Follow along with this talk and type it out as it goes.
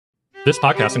This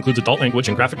podcast includes adult language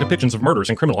and graphic depictions of murders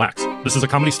and criminal acts. This is a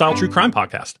comedy-style true crime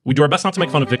podcast. We do our best not to make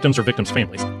fun of victims or victims'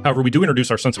 families. However, we do introduce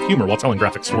our sense of humor while telling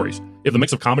graphic stories. If the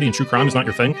mix of comedy and true crime is not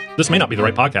your thing, this may not be the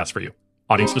right podcast for you.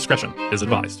 Audience discretion is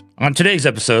advised. On today's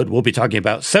episode, we'll be talking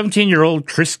about 17-year-old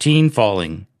Christine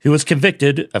Falling, who was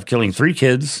convicted of killing 3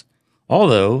 kids,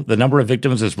 although the number of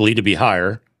victims is believed to be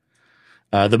higher.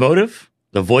 The motive?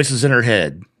 The voices in her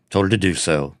head told her to do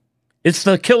so. It's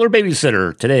the Killer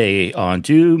Babysitter today on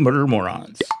Two Murder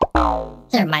Morons.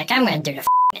 Here, Mike, I'm going to do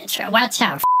the intro. Watch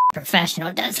how a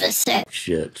professional does this shit.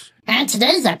 Shit. On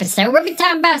today's episode, we'll be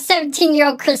talking about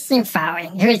 17-year-old Christine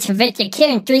Falling, who was convicted of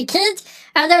killing 3 kids,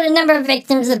 although the number of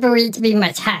victims is believed to be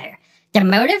much higher. The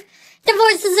motive? The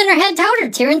voices in her head told her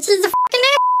to, and she's a fucking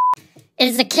ass.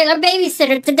 It's the Killer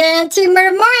Babysitter today on Two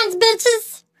Murder Morons,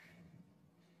 bitches.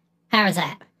 How was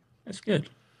that? That's good.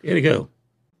 Way to go.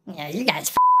 Yeah, you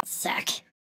guys suck.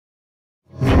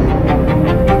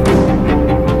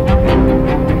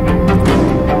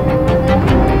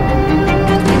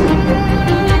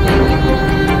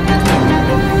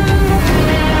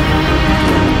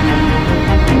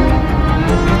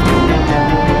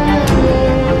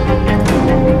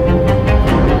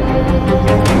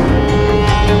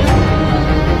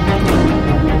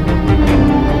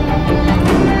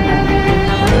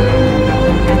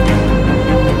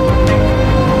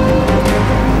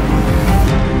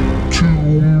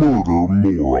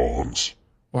 Morons.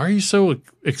 Why are you so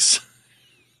excited?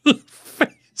 The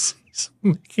face he's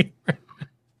making right now.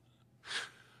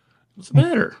 What's the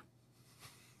matter?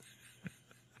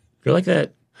 You're like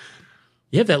that.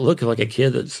 You have that look of like a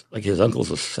kid that's like his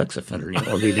uncle's a sex offender. You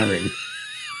know,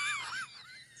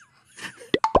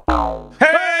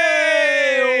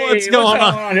 Hey, what's going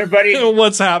on, everybody?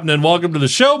 What's happening? Welcome to the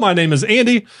show. My name is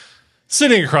Andy.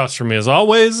 Sitting across from me, as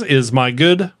always, is my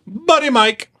good buddy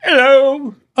Mike.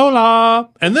 Hello. Hola.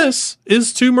 And this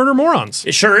is Two Murder Morons.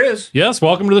 It sure is. Yes,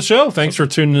 welcome to the show. Thanks for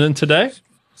tuning in today.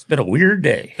 It's been a weird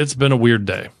day. It's been a weird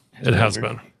day. It has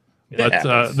been.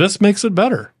 But this makes it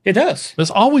better. It does. This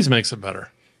always makes it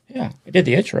better. Yeah. I did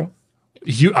the intro.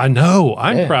 I know.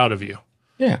 I'm proud of you.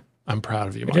 Yeah. I'm proud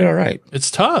of you, I Mike. did all right.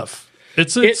 It's tough.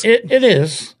 It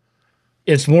is.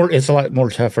 It's a lot more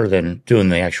tougher than doing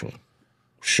the actual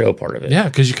show part of it. Yeah,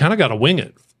 because you kind of got to wing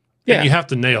it. Yeah. And you have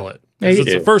to nail it. Yeah, It's you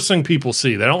the do. first thing people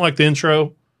see. They don't like the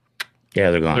intro. Yeah,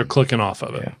 they're gone. They're clicking off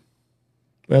of it. Yeah.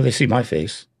 Well, they see my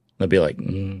face. They'll be like,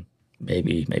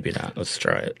 maybe not. Let's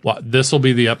try it. Well, this will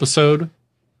be the episode,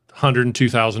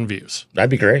 102,000 views. That'd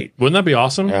be great. Wouldn't that be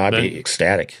awesome? Yeah, I'd Then be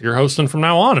ecstatic. You're hosting from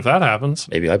now on if that happens.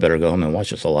 Maybe I better go home and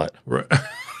watch this a lot. Right.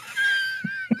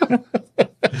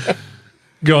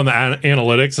 Go on the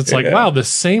analytics. It's like, wow, the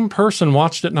same person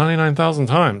watched it 99,000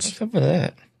 times. What's up with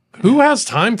that? Who has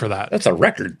time for that? That's a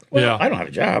record. Well, Yeah. I don't have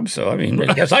a job, so I mean,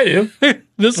 I guess I do.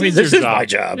 This I mean, is this your is job. my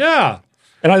job. Yeah.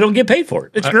 And I don't get paid for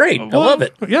it. It's great. I love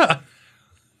it. Yeah.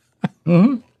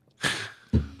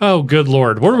 Oh, good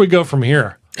Lord. Where do we go from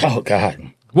here? Oh,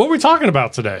 God. What are we talking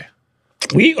about today?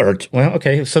 We are, well,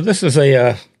 okay. So this is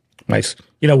a nice,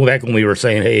 back when we were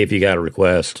saying, hey, if you got a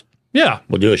request, Yeah.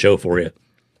 we'll do a show for you.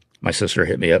 My sister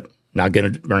hit me up.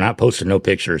 We're not posting no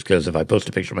pictures because if I post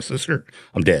a picture of my sister,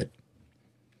 I'm dead.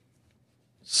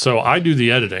 So I do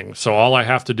the editing. So all I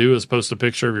have to do is post a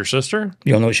picture of your sister.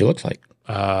 You don't know what she looks like.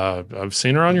 I've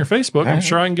seen her on your Facebook. I'm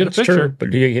sure I can get a That's picture. true,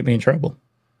 but do you get me in trouble?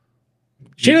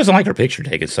 She doesn't like her picture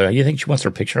taken, so you think she wants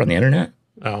her picture on the internet?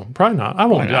 Oh, probably not. I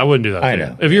won't. not? I wouldn't do that. I to you.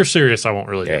 know. If you're serious, I won't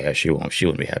really. do it. Yeah, she won't. She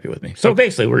wouldn't be happy with me. So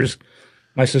basically,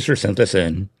 my sister sent this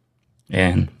in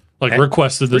and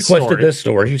Requested this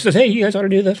story. She says, "Hey, you guys ought to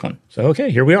do this one." So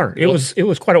okay, here we are. It was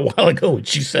quite a while ago. What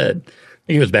she said. I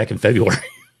think it was back in February.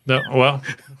 No, well,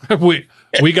 we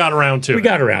got around to We it.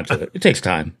 got around to it. It takes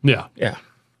time. Yeah. Yeah.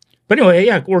 But anyway,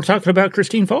 yeah, we're talking about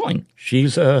Christine Falling.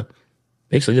 She's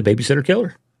basically the babysitter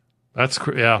killer.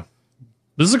 Yeah.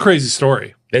 This is a crazy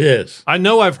story. It is. I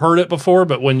know I've heard it before,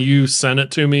 but when you sent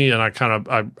it to me and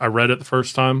I read it the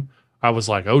first time, I was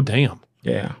like, oh, damn.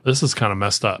 Yeah. This is kind of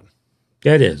messed up.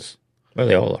 Yeah, it is. Well,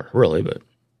 they all are, really, but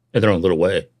in their own little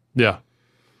way. Yeah.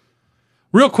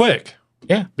 Real quick,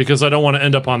 Yeah. because I don't want to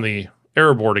end up on the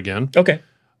error board again. Okay.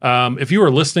 If you are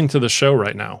listening to the show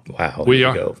right now, Wow. we here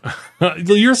are. go.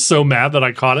 You're so mad that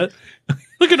I caught it.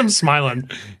 Look at him smiling.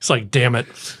 He's like, damn it.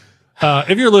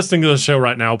 If you're listening to the show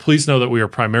right now, please know that we are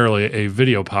primarily a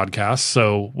video podcast.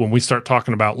 So when we start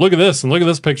talking about, look at this and look at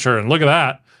this picture and look at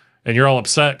that, and you're all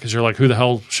upset because you're like, who the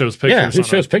hell shows pictures? Yeah, who on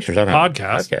shows pictures on a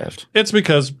podcast? It's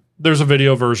because there's a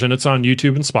video version. It's on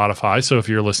YouTube and Spotify. So if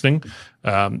you're listening,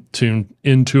 tune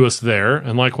into us there.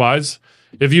 And likewise,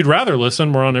 if you'd rather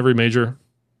listen, we're on every major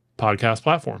podcast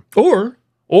platform. Or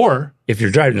Or if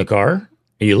you're driving the car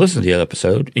and you listen to the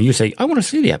episode and you say, I want to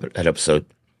see that episode.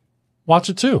 Watch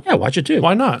it too. Yeah, watch it too.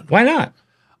 Why not? Why not?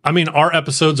 I mean, our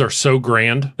episodes are so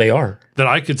grand. They are. That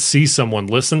I could see someone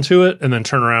listen to it and then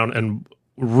turn around and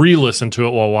re-listen to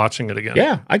it while watching it again.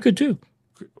 Yeah, I could too.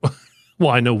 Well,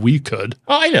 I know we could.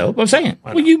 Oh, I know. I'm saying.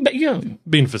 Well, you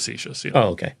being facetious. Yeah. Oh,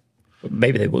 okay.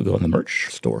 Maybe they will go in the merch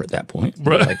store at that point.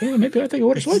 Right. Like, maybe I think I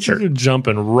want a sweatshirt. You're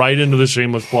jumping right into the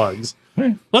shameless plugs.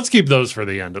 Right. Let's keep those for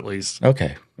the end, at least.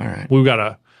 Okay. All right. We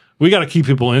gotta keep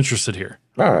people interested here.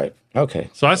 All right.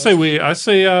 Okay. So I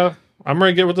say I'm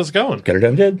ready to get with this going. Get it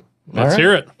done, did. Let's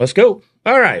hear it. Let's go.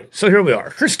 All right. So here we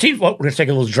are. Christine, we're going to take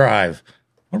a little drive.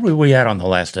 Where were we at on the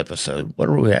last episode? What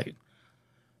were we at?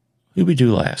 Who did we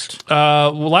do last?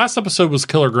 Last episode was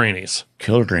Killer Grannies.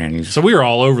 Killer Grannies. So we were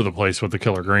all over the place with the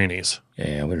Killer Grannies.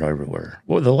 Yeah, we were everywhere.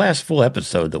 Well, the last full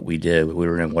episode that we did, we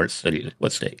were in what city?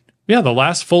 What state? Yeah, the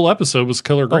last full episode was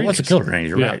Killer Grannies. Oh, what's a Killer Grannies?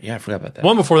 You're Yeah. right. Yeah, I forgot about that.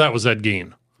 One before that was Ed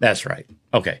Gein. That's right.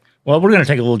 Okay. Well, we're going to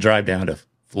take a little drive down to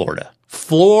Florida.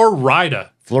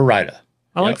 Florida.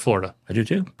 I like Florida. I do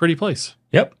too. Pretty place.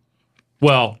 Yep.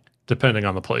 Well, depending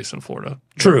on the place in Florida.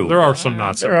 True. There are some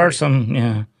not so There are pretty. some,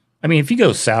 yeah. I mean, if you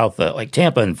go south, like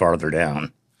Tampa and farther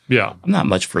down, Yeah. I'm not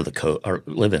much for the coast or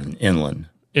living inland.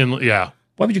 Yeah.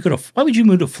 Why would you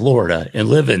move to Florida and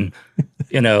live in,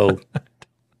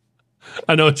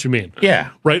 I know what you mean. yeah,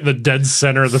 Right in the dead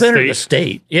center of the center state. of the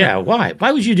state. Yeah, why?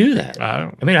 Why would you do that?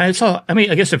 I don't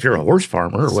I guess if you're a horse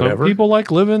farmer or Some whatever. people like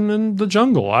living in the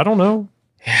jungle. I don't know.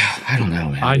 Yeah, I don't know,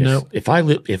 man. I know. If I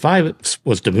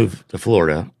was to move to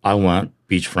Florida, I want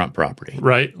beachfront property.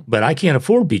 Right. But I can't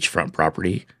afford beachfront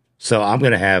property, so I'm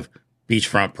going to have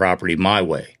beachfront property my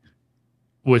way.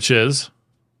 Which is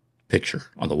Picture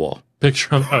on the wall.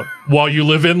 picture of while you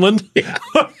live inland. Yeah.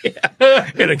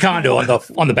 In a condo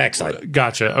on the backside.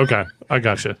 Gotcha. Okay. I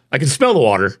gotcha. I can smell the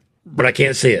water, but I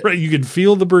can't see it. Right. You can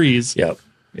feel the breeze. Yep.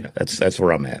 Yeah, that's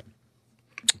where I'm at.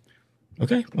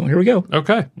 Okay, well, here we go.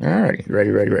 Okay. All righty.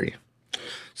 Ready.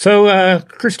 So,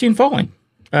 Christine Falling,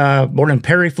 born in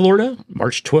Perry, Florida,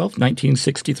 March 12th,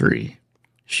 1963.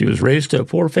 She was raised to a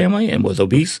poor family and was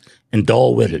obese and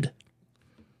dull-witted.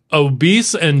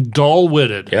 Obese and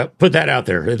dull-witted. Yep, put that out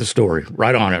there in the story.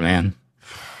 Right on it, man.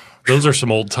 Those are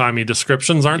some old-timey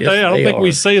descriptions, aren't Yes, they? I don't they think we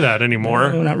are. say that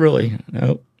anymore. No, not really.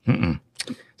 No. I think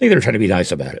they're trying to be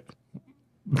nice about it.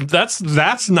 That's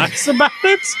nice about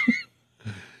it.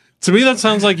 To me, that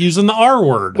sounds like using the R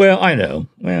word. Well, I know.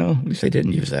 Well, at least they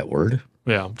didn't use that word.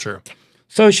 Yeah, sure.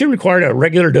 So she required a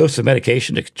regular dose of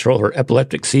medication to control her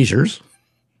epileptic seizures.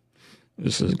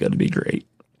 This is going to be great.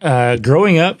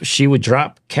 Growing up, she would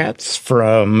drop cats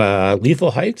from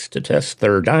lethal heights to test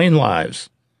their dying lives.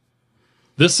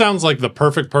 This sounds like the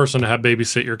perfect person to have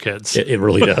babysit your kids. It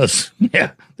really does.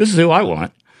 Yeah, this is who I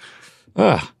want.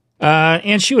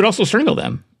 And she would also strangle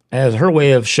them as her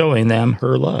way of showing them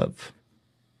her love.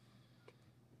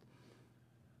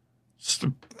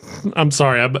 I'm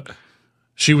sorry, but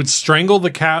she would strangle the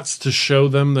cats to show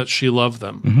them that she loved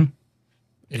them. Mm-hmm.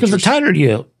 Because the tighter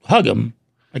you hug them,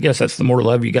 I guess that's the more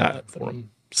love you got for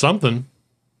them. Something.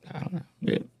 I don't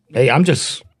know. Hey, I'm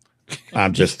just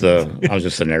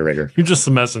the narrator. You're just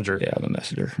the messenger. Yeah, I'm a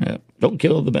messenger. Yeah. Don't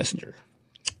kill the messenger.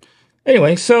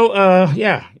 Anyway, so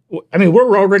yeah. I mean,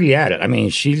 we're already at it. I mean,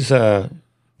 she's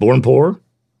born poor.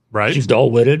 Right. She's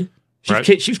dull-witted.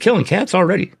 Right. She's killing cats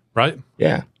already. Right.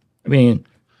 Yeah. I mean,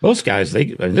 most guys,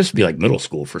 this would be like middle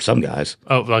school for some guys.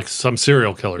 Oh, like some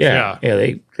serial killers. Yeah. Yeah,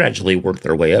 they gradually work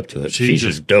their way up to it. She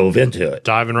just dove into it.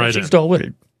 Diving right in. She's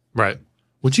dull-witted. Right.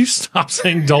 Would you stop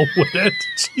saying dull-witted?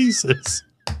 Jesus.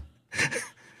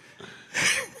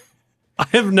 I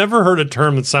have never heard a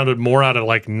term that sounded more out of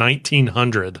like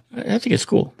 1900 I think it's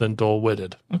cool. than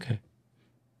dull-witted. Okay.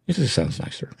 It just sounds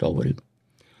nicer, dull-witted.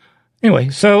 Anyway,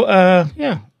 so,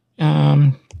 yeah.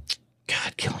 God,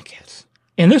 killing cats.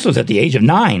 And this was at the age of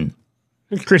 9.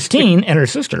 Christine and her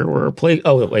sister were placed.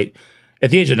 Oh, wait. At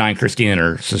the age of 9, Christine and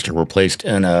her sister were placed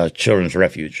in a children's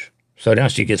refuge. So now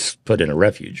she gets put in a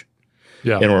refuge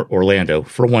in Orlando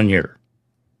for 1 year.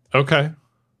 Okay.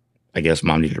 I guess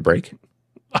mom needed a break.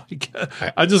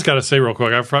 I just got to say real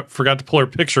quick, I forgot to pull her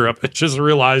picture up. I just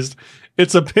realized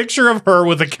it's a picture of her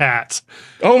with a cat.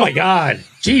 Oh, my God.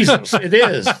 Jesus, it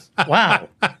is. Wow.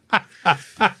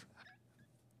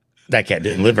 That cat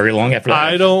didn't live very long after that.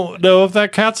 I don't know if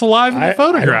that cat's alive in the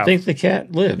photograph. I don't think the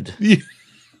cat lived.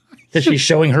 Because she's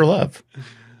showing her love.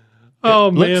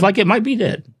 Oh, man. Looks like it might be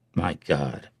dead. My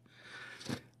God.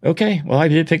 Okay, well, I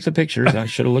did pick the pictures. I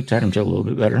should have looked at them a little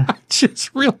bit better.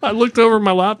 I looked over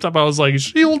my laptop. I was like, is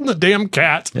she holding the damn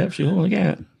cat? Yep, she's holding the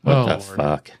cat. What the Lord.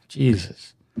 fuck?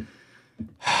 Jesus.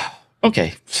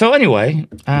 Okay, so anyway,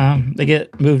 they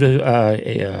get moved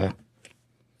to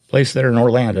place there in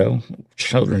Orlando,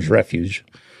 Children's Refuge.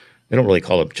 They don't really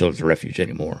call it Children's Refuge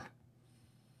anymore.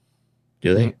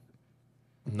 Do they?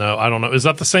 No, I don't know. Is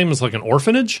that the same as like an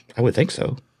orphanage? I would think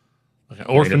so. Like an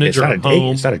orphanage or a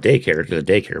home? It's not a daycare because a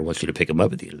daycare wants you to pick them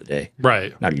up at the end of the day.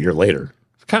 Right. Not a year later.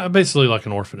 Kind of basically like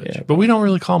an orphanage. Yeah. But we don't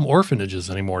really call them orphanages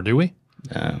anymore, do we?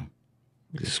 No.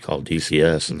 This is called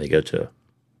DCS, and they go to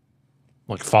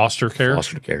Like foster care?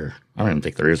 foster care. I don't even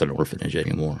think there is an orphanage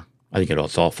anymore. I think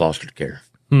it's all foster care.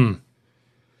 Hmm.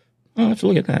 I'll have to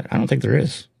look at that. I don't think there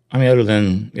is. I mean, other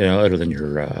than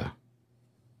your,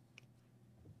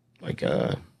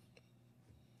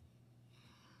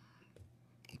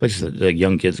 places that the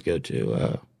young kids go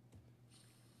to.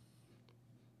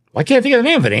 I can't think of the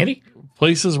name of it, Andy.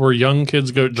 Places where young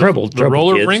kids go. Troubled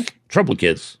roller kids. rink? Troubled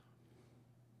kids.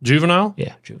 Juvenile?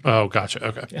 Yeah. Juvenile. Oh, gotcha.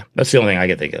 Okay. Yeah. That's the only thing I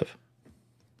can think of.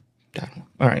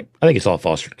 All right. I think it's all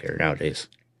foster care nowadays.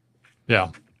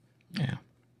 Yeah. Yeah.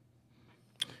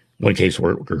 One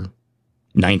caseworker,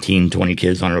 19, 20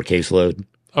 kids on her caseload.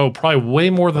 Oh, probably way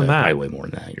more than that. Probably way more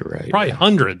than that. You're right. Probably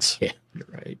hundreds. Yeah, you're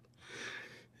right.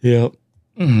 Yep.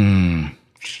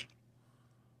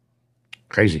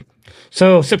 Crazy.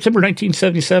 So, September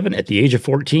 1977, at the age of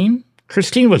 14,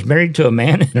 Christine was married to a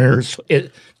man in his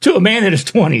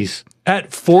 20s.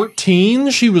 At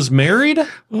 14, she was married?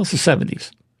 Well, it's the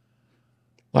 70s.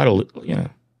 A lot of,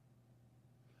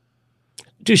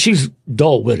 Dude, she's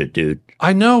dull-witted, dude.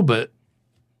 I know, but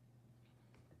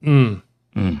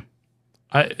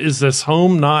is this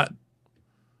home not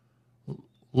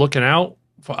looking out?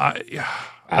 I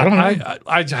don't know.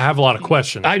 I have a lot of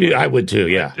questions. I do. I would too.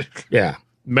 Yeah. Yeah.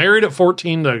 Married at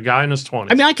 14 to a guy in his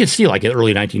 20s. I mean, I could see like in the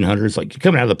early 1900s, like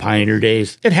coming out of the pioneer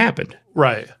days, it happened.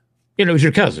 Right. It was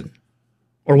your cousin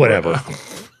or whatever.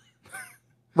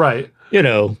 Right.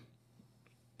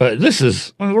 But this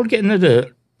is, we're getting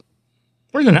into,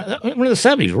 we're in the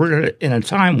 70s. We're in a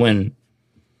time when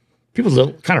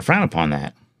people kind of frown upon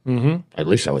that. Mm-hmm. At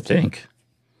least I would think.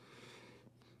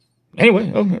 Anyway,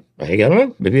 I don't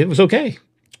know. Maybe it was okay.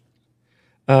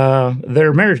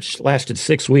 Their marriage lasted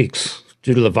 6 weeks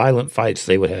due to the violent fights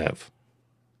they would have.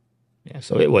 Yeah,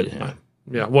 so it wasn't.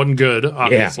 Yeah, wasn't good,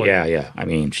 obviously. Yeah. I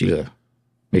mean,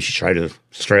 maybe she tried to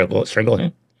strangle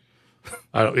him.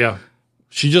 Yeah.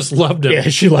 She just loved him. Yeah,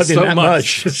 she loved him so that much.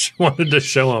 She wanted to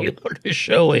show him. She wanted to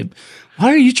show him.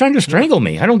 Why are you trying to strangle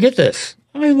me? I don't get this.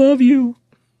 I love you.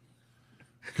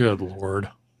 Good Lord.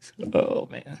 Oh,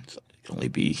 man. It can only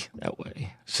be that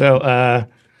way. So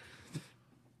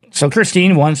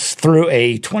Christine once threw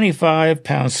a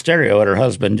 25-pound stereo at her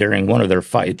husband during one of their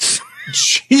fights.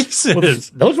 Jesus. Well,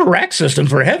 those were rack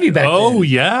systems for heavy back then. Oh,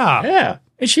 yeah. Yeah.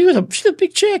 And she's a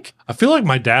big chick. I feel like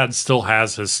my dad still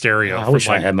has his stereo. I wish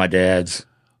I had my dad's.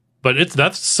 But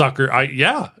that's sucker.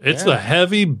 It's a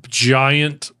heavy,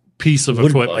 giant piece of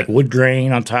equipment. Like wood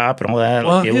grain on top and all that.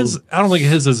 Well, I don't think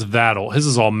his is that old. His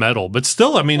is all metal. But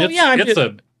still, I mean, it's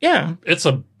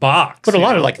a box. But a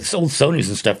lot of like old Sonys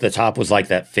and stuff, the top was like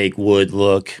that fake wood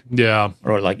look. Yeah.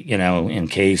 Or like,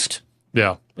 encased.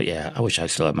 Yeah. But yeah, I wish I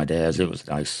still had my dad's. It was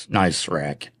nice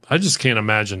rack. I just can't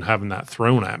imagine having that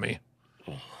thrown at me.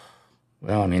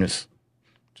 Well, I mean, it's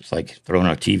just like throwing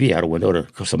a TV out a window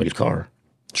to somebody's car.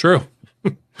 True.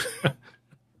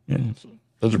 Yeah,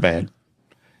 those are bad.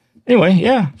 Anyway,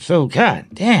 yeah. So, god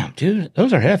damn, dude,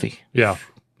 those are heavy. Yeah.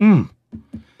 I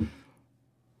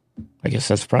guess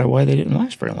that's probably why they didn't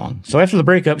last very long. So after the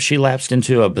breakup, she lapsed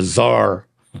into a bizarre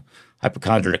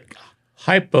hypochondriac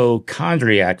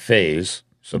phase.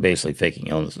 So basically faking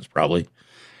illnesses, probably.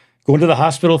 Going to the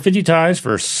hospital 50 times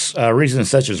for reasons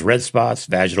such as red spots,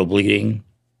 vaginal bleeding,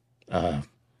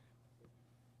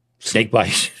 snake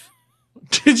bite.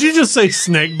 Did you just say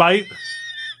snake bite?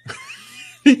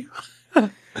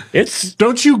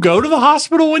 Don't you go to the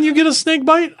hospital when you get a snake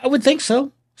bite? I would think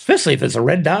so, especially if it's a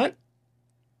red dot.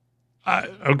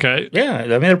 Okay. Yeah, I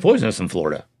mean, they're poisonous in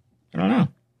Florida. I don't know.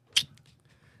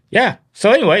 Yeah.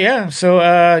 So anyway, yeah. So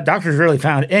doctors really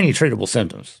found any treatable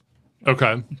symptoms.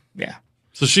 Okay. Yeah.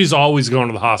 So she's always going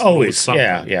to the hospital. Always.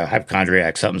 Yeah.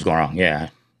 Hypochondriac. Something's going wrong. Yeah.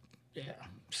 Yeah.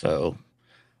 So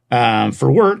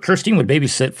for work, Christine would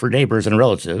babysit for neighbors and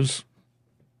relatives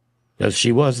because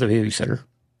she was the babysitter.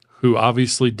 Who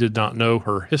obviously did not know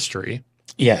her history.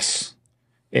 Yes.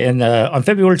 And on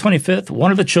February 25th,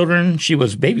 one of the children she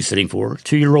was babysitting for,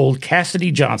 2-year-old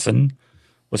Cassidy Johnson,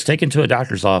 was taken to a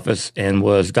doctor's office and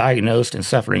was diagnosed and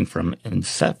suffering from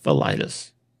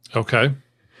encephalitis. Okay.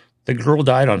 The girl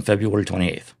died on February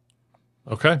 28th.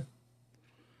 Okay.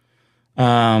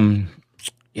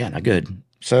 Yeah, not good.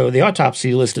 So the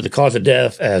autopsy listed the cause of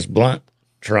death as blunt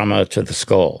trauma to the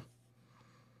skull.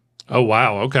 Oh,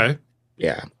 wow. Okay.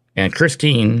 Yeah. And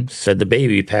Christine said the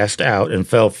baby passed out and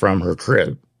fell from her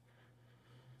crib.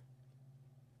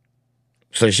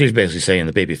 So she's basically saying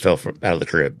the baby fell out of the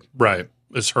crib. Right.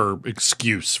 It's her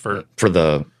excuse for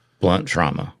the blunt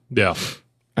trauma. Yeah.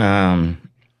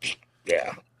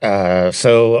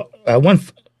 So one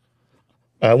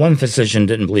physician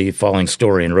didn't believe Falling's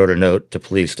story and wrote a note to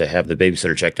police to have the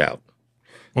babysitter checked out.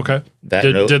 Okay. That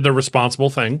did the responsible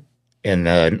thing. And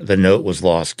the note was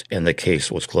lost and the case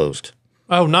was closed.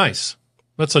 Oh, nice.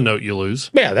 That's a note you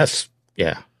lose. Yeah.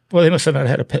 Well, they must have not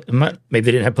had maybe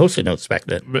they didn't have Post-it notes back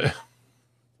then.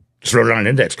 Just wrote it on an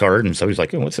index card and somebody's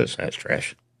like, oh, what's this? That's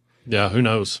trash. Yeah, who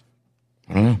knows?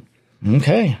 I don't know.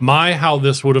 Okay. How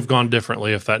this would have gone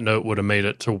differently if that note would have made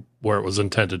it to where it was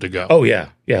intended to go. Oh, yeah.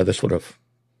 Yeah, this would have.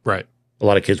 Right. A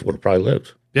lot of kids would have probably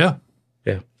lived. Yeah.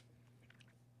 Yeah.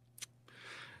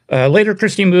 Later,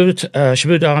 Christine moved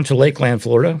on to Lakeland,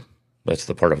 Florida. That's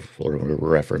the part of Florida we were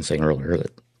referencing earlier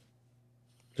that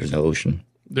there's no ocean.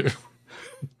 2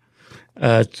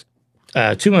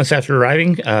 months after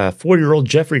arriving, 4-year-old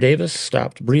Jeffrey Davis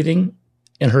stopped breathing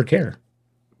in her care.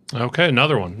 Okay,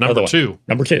 another one. Number two.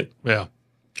 Yeah.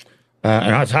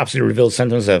 An autopsy revealed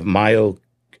symptoms of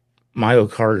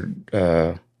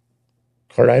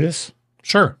myocarditis.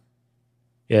 Sure.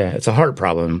 Yeah, it's a heart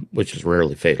problem, which is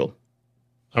rarely fatal.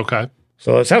 Okay.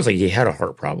 So it sounds like he had a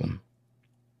heart problem,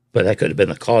 but that could have been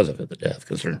the cause of it, the death,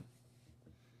 because they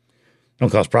don't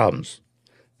cause problems.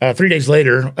 3 days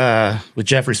later, with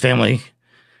Jeffrey's family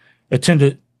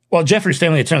attended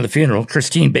the funeral,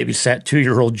 Christine babysat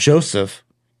 2-year-old Joseph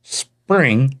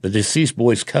Spring, the deceased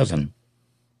boy's cousin.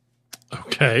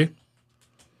 Okay.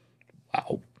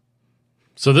 Wow.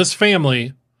 So this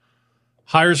family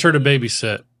hires her to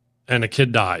babysit, and a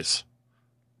kid dies.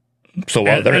 So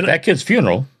while they're at that kid's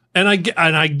funeral, and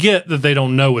I get that they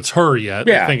don't know it's her yet.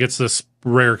 Yeah. I think it's this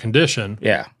rare condition.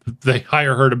 Yeah. They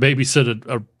hire her to babysit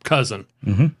a cousin.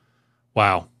 Mm-hmm.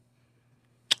 Wow.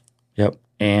 Yep.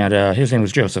 And his name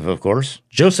was Joseph, of course.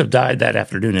 Joseph died that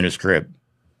afternoon in his crib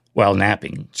while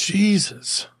napping.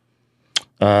 Jesus.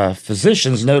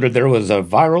 Physicians noted there was a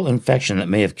viral infection that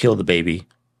may have killed the baby,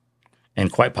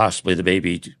 and quite possibly the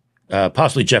baby,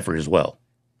 possibly Jeffrey as well.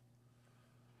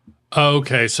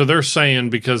 Okay, so they're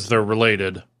saying because they're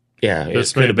related. Yeah,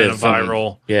 this could have been a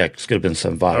viral. Yeah, it could have been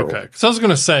some viral. Okay, because I was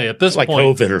going to say at this like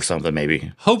point, COVID or something,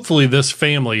 maybe. Hopefully, this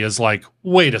family is like,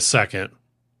 wait a second,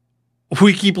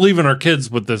 we keep leaving our kids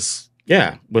with this.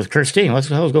 Yeah, with Christine, what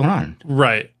the hell is going on?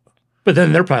 Right. But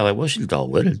then they're probably like, well, she's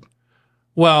dull-witted.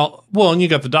 Well, and you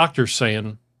got the doctors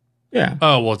saying, yeah,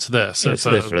 oh, well, it's this. It's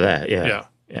this or that. Yeah.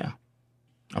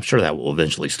 I'm sure that will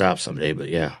eventually stop someday, but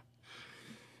yeah.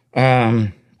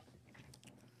 I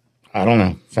don't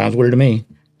know. Sounds weird to me.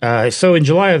 So in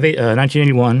July of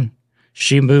 1981,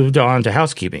 she moved on to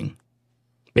housekeeping.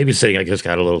 Babysitting, I guess,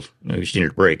 got a little, maybe she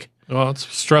needed a break. Well,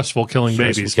 it's stressful killing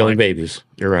babies. Babies.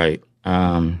 You're right.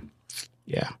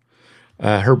 Yeah.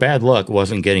 Her bad luck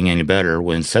wasn't getting any better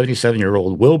when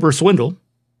 77-year-old Wilbur Swindle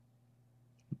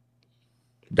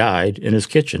died in his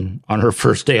kitchen on her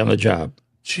first day on the job.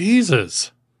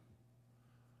 Jesus.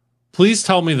 Please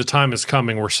tell me the time is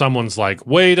coming where someone's like,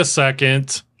 wait a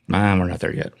second. Nah, we're not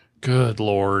there yet. Good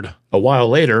Lord. A while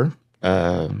later,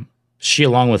 she,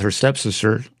 along with her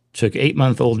stepsister, took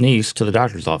 8-month-old niece to the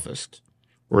doctor's office,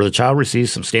 where the child received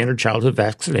some standard childhood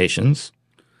vaccinations.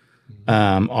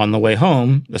 On the way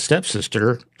home, the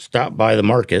stepsister stopped by the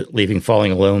market, leaving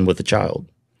Falling alone with the child.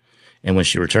 And when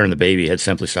she returned, the baby had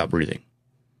simply stopped breathing.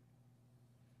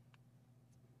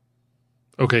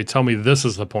 Okay, tell me this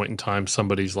is the point in time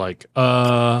somebody's like,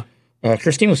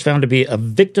 Christine was found to be a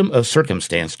victim of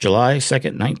circumstance July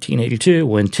 2nd, 1982,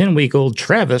 when 10-week-old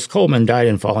Travis Coleman died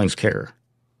in Falling's care.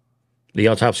 The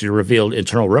autopsy revealed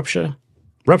internal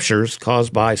ruptures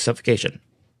caused by suffocation.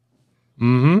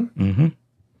 Mm-hmm. Mm-hmm.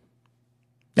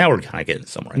 Now we're kind of getting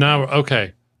somewhere. Now,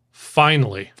 okay.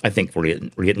 Finally. I think we're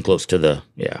getting close to the,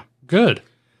 yeah. Good.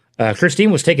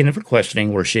 Christine was taken in for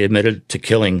questioning, where she admitted to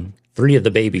killing 3 of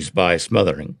the babies by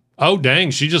smothering. Oh, dang.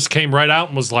 She just came right out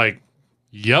and was like,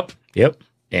 yep. Yep.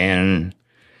 And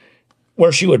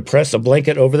where she would press a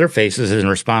blanket over their faces in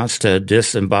response to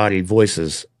disembodied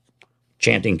voices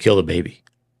chanting, kill the baby.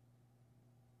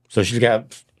 So she's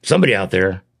got somebody out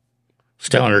there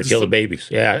telling her to kill the babies.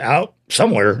 Yeah, out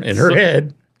somewhere in her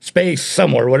head, space,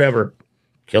 somewhere, whatever.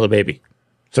 Kill the baby.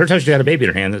 So every time she's got a baby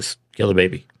in her hand, it's kill the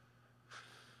baby.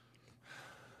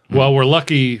 Well, we're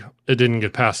lucky it didn't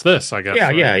get past this, I guess.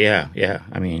 Yeah, right? yeah.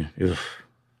 I mean,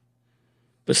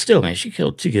 but still, man, she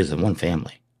killed 2 kids in one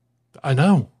family. I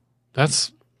know.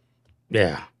 That's...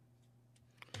 Yeah.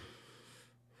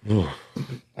 I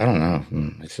don't know.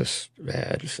 It's just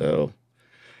bad. So,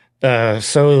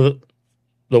 So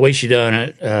the way she done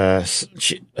it,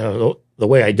 the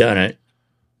way I done it,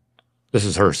 this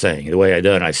is her saying, the way I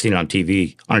done it, I seen it on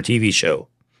TV, on a TV show,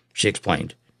 she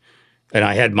explained. And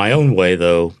I had my own way,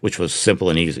 though, which was simple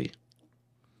and easy.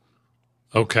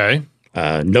 Okay.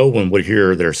 No one would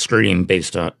hear their scream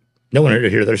based on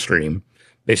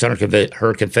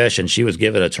her confession. She was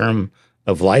given a term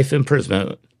of life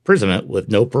imprisonment with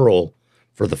no parole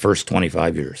for the first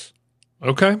 25 years.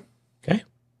 Okay. Okay.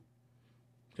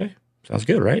 Sounds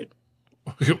good, right?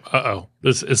 Uh-oh.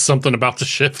 This is something about to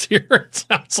shift here. It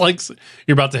sounds like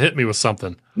you're about to hit me with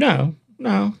something. No.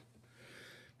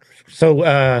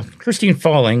 So Christine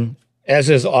Falling, as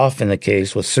is often the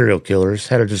case with serial killers,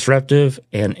 had a disruptive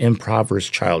and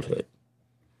impoverished childhood.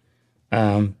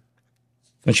 When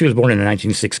she was born in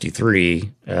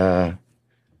 1963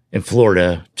 in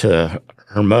Florida to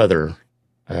her mother,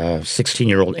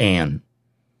 16-year-old Anne,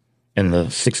 and the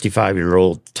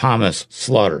 65-year-old Thomas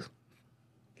Slaughter.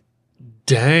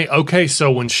 Dang. Okay,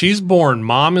 so when she's born,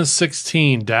 mom is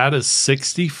 16, dad is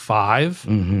 65?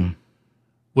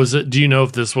 Mm-hmm. Do you know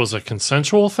if this was a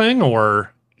consensual thing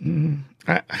or...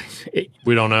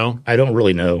 we don't know? I don't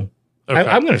really know. Okay.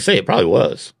 I'm going to say it probably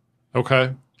was.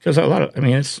 Okay. Because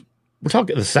we're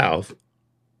talking the South.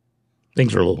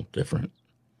 Things are a little different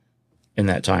in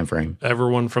that time frame.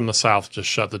 Everyone from the South just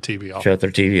shut the TV off. Shut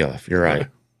their TV off. You're right.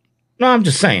 No, I'm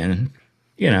just saying,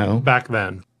 Back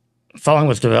then. Falling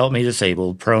was developmentally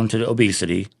disabled, prone to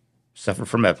obesity, suffered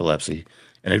from epilepsy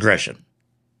and aggression,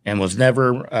 and was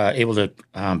never able to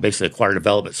basically acquire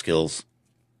development skills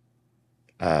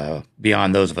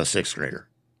beyond those of a sixth grader.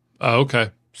 Oh,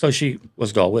 okay. So she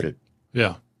was dull-witted,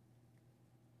 Yeah.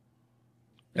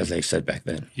 as they said back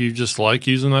then. You just like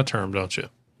using that term, don't you?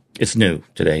 It's new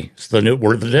today. It's the new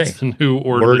word of the day. It's the new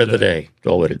word of the day.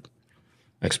 Dull-witted.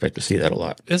 I expect to see that a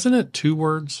lot. Isn't it 2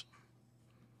 words?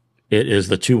 It is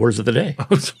the 2 words of the day.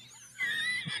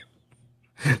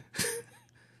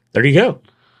 There you go.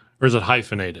 Or is it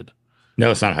hyphenated?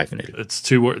 No, it's not hyphenated. It's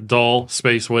 2 words. Dull,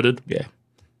 space, witted. Yeah.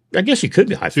 I guess you could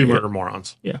be hyphenated. 2 murder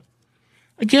morons. Yeah.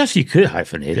 I guess you could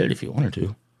hyphenate it if you wanted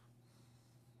to.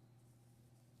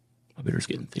 My beer's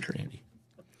getting thicker, Andy.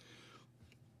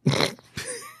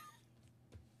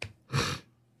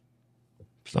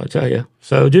 So I tell you.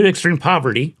 So due to extreme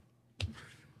poverty,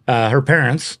 her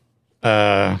parents,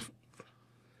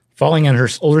 Falling and her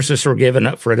older sister were given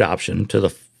up for adoption to the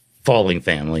Falling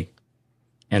family.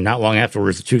 And not long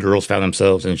afterwards, the 2 girls found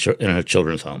themselves in a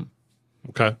children's home.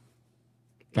 Okay.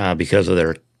 Because of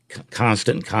their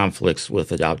constant conflicts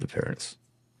with adoptive parents.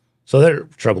 So they're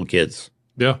troubled kids.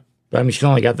 Yeah. But she's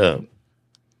got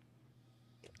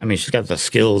the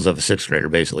skills of a 6th grader,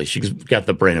 basically. She's got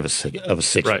the brain of a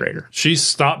 6th grader. She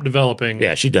stopped developing.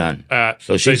 Yeah, she's done.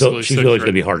 So she's always going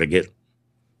to be hard to get.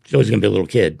 She's always going to be a little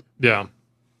kid. Yeah.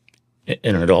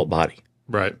 In an adult body.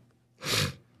 Right.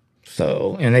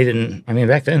 So, and they didn't,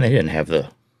 back then they didn't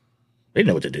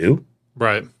know what to do.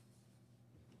 Right.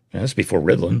 That's before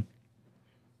Ritalin.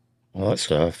 All that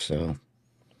stuff, so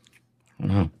I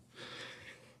don't know.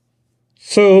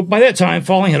 So by that time,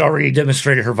 Falling had already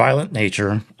demonstrated her violent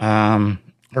nature.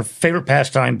 Her favorite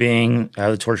pastime being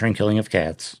the torture and killing of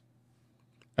cats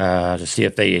to see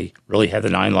if they really had the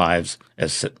 9 lives,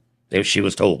 as she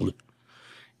was told.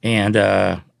 And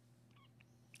at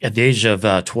the age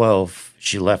of 12,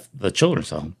 she left the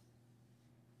children's home.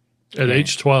 At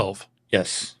age 12?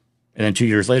 Yes. And then 2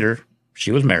 years later,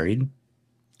 she was married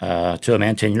to a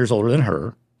man 10 years older than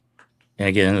her. And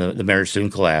again, the marriage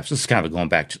soon collapsed. This is kind of a going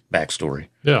backstory.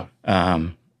 Yeah.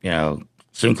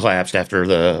 Soon collapsed after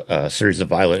the series of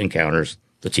violent encounters,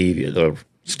 the TV, the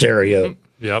stereo,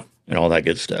 yep, and all that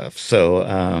good stuff. So,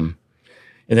 and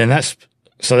then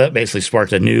that basically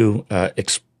sparked a new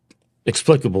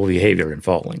explicable behavior in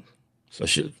Falling. So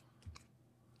she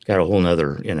got a whole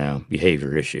nother,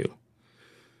 behavior issue.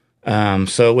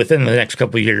 So within the next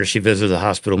couple of years, she visited the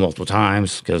hospital multiple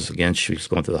times because, again, she was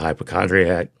going through the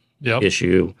hypochondriac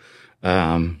issue.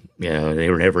 They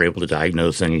were never able to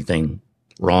diagnose anything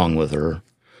wrong with her,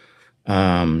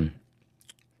 other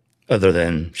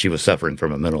than she was suffering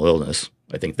from a mental illness.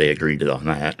 I think they agreed on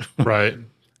that. Right.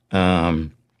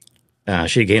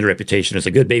 She gained a reputation as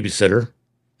a good babysitter.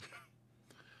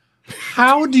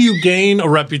 How do you gain a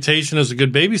reputation as a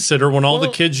good babysitter when all the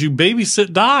kids you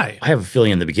babysit die? I have a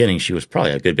feeling in the beginning she was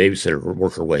probably a good babysitter to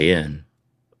work her way in.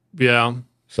 Yeah.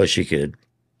 So she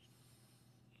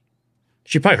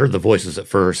probably heard the voices at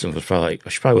first and she probably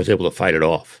was able to fight it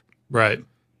off. Right.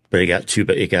 But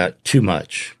it got too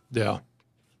much. Yeah.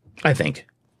 I think.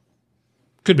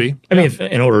 Could be.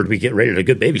 In order to get rated a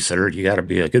good babysitter, you got to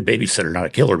be a good babysitter, not a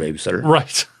killer babysitter.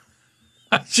 Right.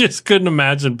 I just couldn't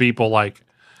imagine people like,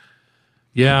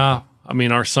 yeah, I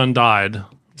mean, our son died,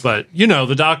 but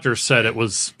the doctor said it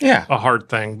was a hard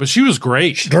thing, but she was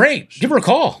great. She's great. Give her a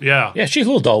call. Yeah. Yeah, she's a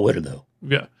little dull-witted, though.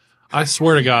 Yeah. I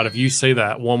swear to God, if you say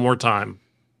that one more time,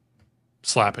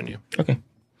 slapping you. Okay.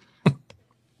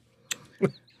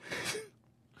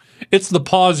 It's the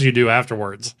pause you do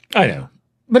afterwards. I know.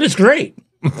 But it's great.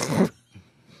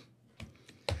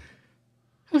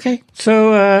 Okay.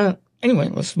 So, anyway,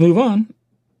 let's move on.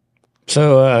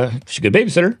 So, she's a good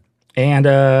babysitter. And,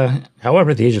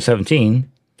 however, at the age of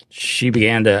 17, she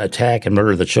began to attack and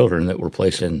murder the children that were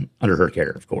placed under her care,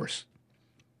 of course.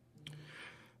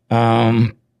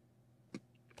 On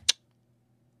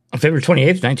February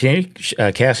 28th,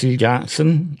 1980, Cassie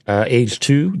Johnson, age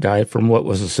 2, died from what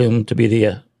was assumed to be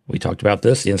we talked about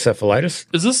this, the encephalitis.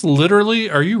 Is this literally,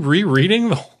 are you rereading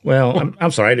the Well,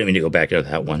 I'm sorry, I didn't mean to go back to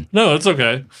that one. No, it's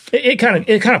okay. It kind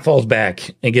of falls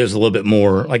back and gives a little bit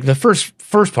more, like the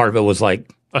first part of it was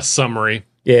like a summary.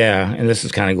 Yeah, and this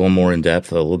is kind of going more in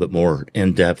depth, a little bit more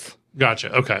in depth.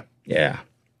 Gotcha. Okay. Yeah.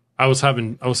 I was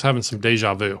having some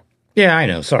deja vu. Yeah, I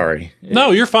know. Sorry.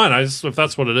 No, you're fine. If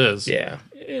that's what it is. Yeah,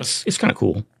 it's kind of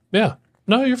cool. Yeah.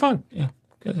 No, you're fine. Yeah.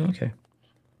 Okay.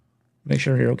 Make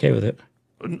sure you're okay with it.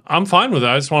 I'm fine with it.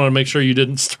 I just wanted to make sure you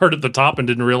didn't start at the top and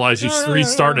didn't realize you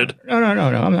restarted. No.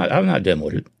 I'm not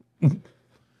dim-witted.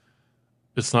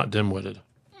 It's not dim-witted.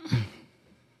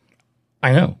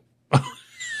 I know.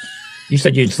 You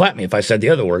said you'd slap me if I said the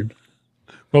other word.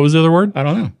 What was the other word? I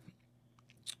don't know.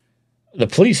 The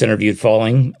police interviewed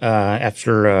Falling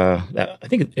after that. I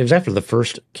think it was after the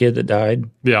first kid that died.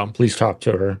 Yeah. Police talked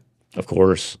to her, of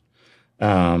course.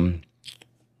 But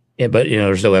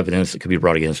there's no evidence that could be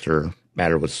brought against her.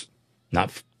 Matter was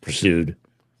not pursued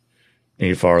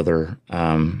any farther.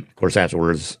 Of course,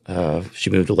 afterwards, she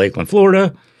moved to Lakeland,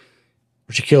 Florida,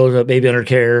 where she killed a baby under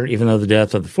care, even though the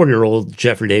death of the 40-year-old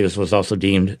Jeffrey Davis was also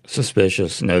deemed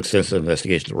suspicious. No extensive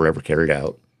investigations were ever carried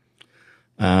out.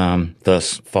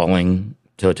 Thus Falling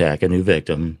to attack a new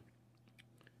victim.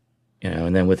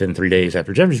 And then within 3 days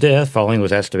after Jeffrey's death, Falling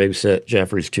was asked to babysit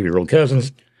Jeffrey's 2-year-old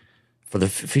cousins for the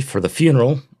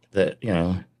funeral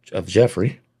of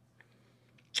Jeffrey.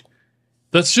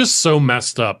 That's just so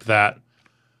messed up that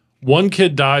one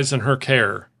kid dies in her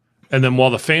care, and then while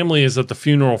the family is at the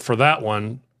funeral for that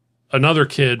one, another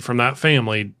kid from that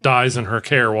family dies in her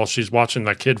care while she's watching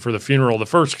that kid for the funeral of the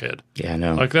first kid. Yeah, I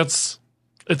know. Like it's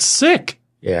sick.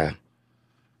 Yeah.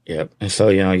 Yep. And so,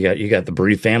 you got the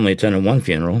bereaved family attending one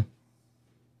funeral,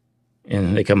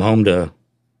 and they come home to,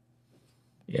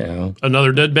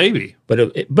 another dead baby.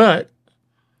 But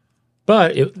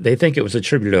they think it was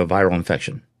attributed to a viral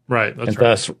infection. Right. That's and right.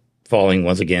 Thus, Falling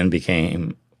once again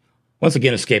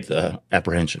escaped the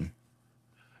apprehension.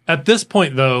 At this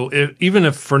point, though, even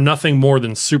if for nothing more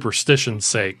than superstition's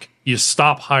sake, you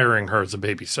stop hiring her as a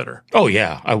babysitter. Oh,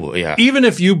 yeah, I will, yeah. Even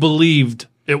if you believed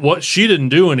she didn't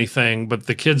do anything, but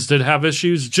the kids did have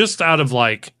issues, just out of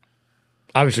like...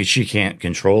 Obviously, she can't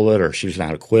control it, or she's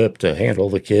not equipped to handle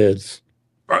the kids.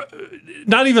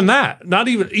 Not even that. Not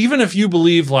even if you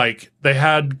believe like they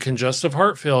had congestive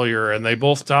heart failure and they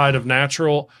both died of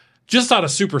natural... Just out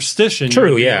of superstition.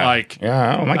 True, yeah. I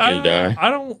don't like to die. I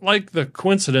don't like the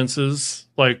coincidences.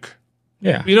 Like,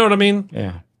 yeah. You know what I mean?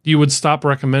 Yeah. You would stop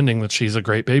recommending that she's a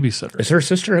great babysitter. Is her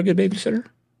sister a good babysitter?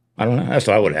 I don't know. That's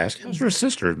what I would ask. How's her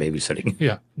sister babysitting?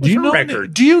 Yeah. Do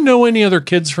you know any other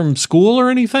kids from school or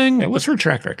anything? Yeah, what's her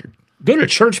track record? Go to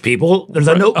church, people. There's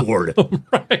a note board.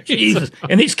 Right. Jesus.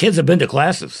 And these kids have been to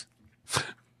classes.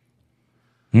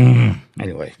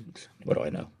 Anyway, what do I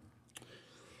know?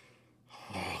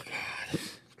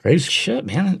 Crazy shit,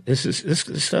 man. This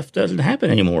stuff doesn't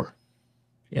happen anymore.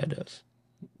 Yeah, it does.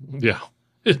 Yeah,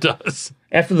 it does.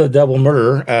 After the double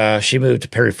murder, she moved to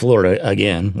Perry, Florida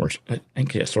again, where I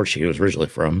think that's where she was originally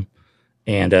from.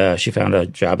 And she found a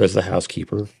job as the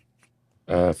housekeeper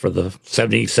for the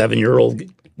 77-year-old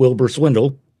Wilbur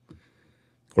Swindle.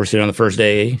 Of course, on the first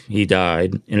day, he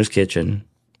died in his kitchen.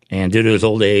 And due to his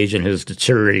old age and his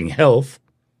deteriorating health,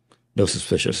 no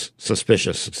suspicions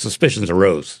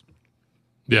arose.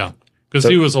 Yeah, because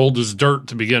he was old as dirt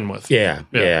to begin with. Yeah,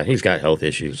 he's got health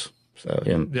issues. So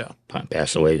him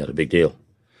passed away, not a big deal.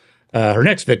 Her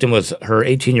next victim was her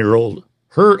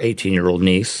 18-year-old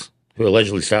niece, who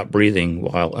allegedly stopped breathing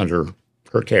while under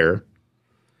her care.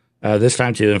 This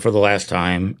time, too, and for the last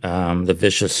time, the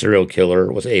vicious serial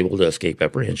killer was able to escape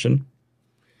apprehension.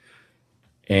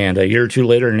 And a year or two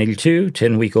later, in 1982,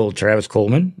 10-week-old Travis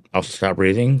Coleman also stopped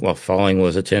breathing while Falling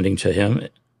was attending to him.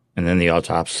 And then the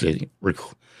autopsy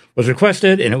was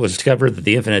requested, and it was discovered that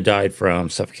the infant had died from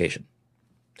suffocation.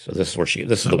 So this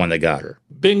is the one that got her.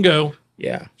 Bingo.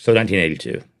 Yeah. So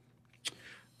 1982.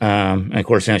 And of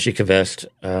course, now she confessed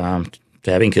to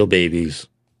having killed babies.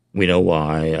 We know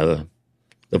why.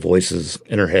 The voices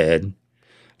in her head.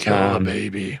 Kill the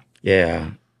baby.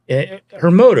 Yeah.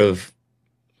 Her motive,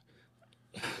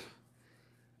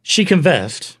 she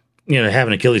confessed,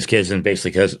 having to kill these kids, and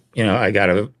basically because, I got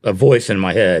a voice in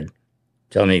my head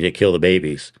telling me to kill the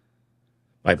babies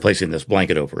by placing this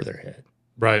blanket over their head.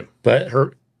 Right. But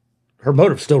her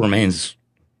motive still remains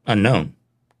unknown.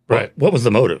 Right. What was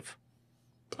the motive?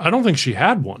 I don't think she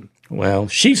had one. Well,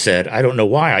 she said, I don't know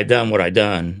why I done what I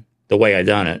done the way I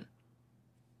done it.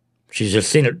 She's just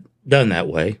seen it done that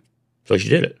way, so she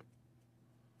did it.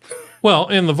 Well,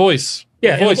 and the voice,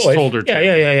 voice told her to.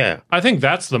 Yeah. I think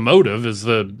that's the motive, is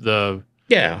the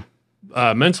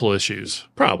mental issues.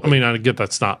 Probably. I mean, I get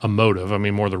that's not a motive. I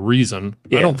mean, more the reason.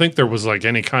 Yeah. I don't think there was like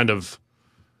any kind of,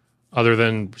 other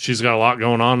than she's got a lot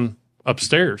going on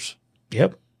upstairs.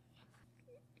 Yep.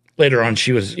 Later on,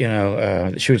 she was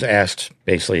asked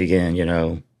basically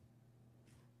again,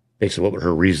 basically what were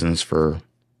her reasons for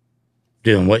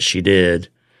doing what she did.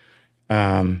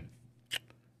 It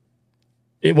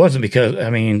wasn't because,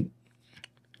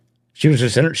 she was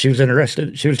just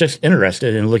interested. She was just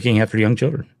interested in looking after young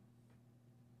children.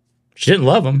 She didn't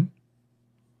love them,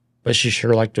 but she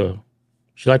sure liked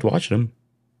watching them.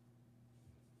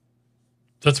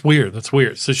 That's weird.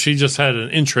 So she just had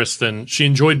an interest in, she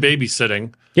enjoyed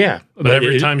babysitting. Yeah. But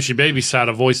every time she babysat,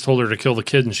 a voice told her to kill the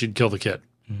kid, and she'd kill the kid.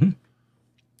 Mm-hmm.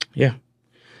 Yeah.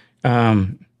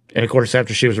 And of course,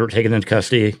 after she was taken into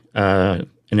custody, they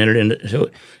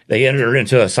entered her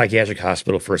into a psychiatric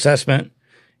hospital for assessment.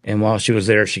 And while she was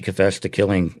there, she confessed to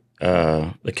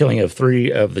the killing of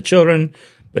 3 of the children,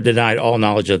 but denied all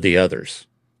knowledge of the others.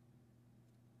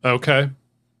 Okay.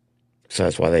 So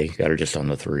that's why they got her just on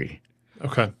the 3.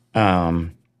 Okay.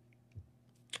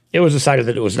 It was decided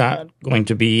that it was not going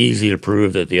to be easy to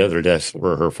prove that the other deaths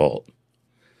were her fault.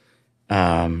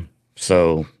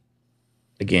 So,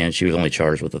 again, she was only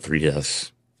charged with the 3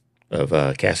 deaths of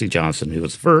Cassie Johnson, who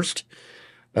was the first,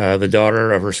 the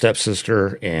daughter of her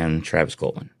stepsister, and Travis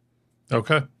Coleman.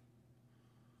 Okay.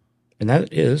 And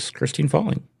that is Christine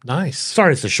Falling. Nice.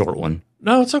 Sorry, it's a short one.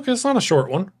 No, it's okay. It's not a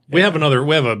short one. Yeah. We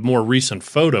have a more recent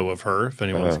photo of her, if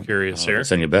anyone's curious here.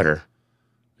 That's any better.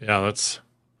 Yeah, that's...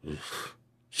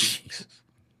 Jesus.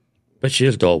 But she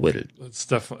is dull-witted. That's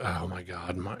definitely... Oh, my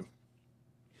God.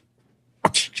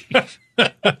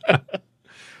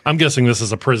 I'm guessing this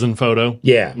is a prison photo.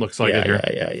 Yeah. Looks like it here.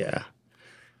 Yeah.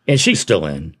 And she's still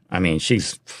in. I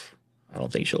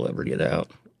don't think she'll ever get out.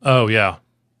 Oh, yeah.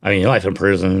 Life in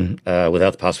prison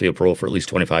without the possibility of parole for at least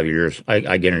 25 years.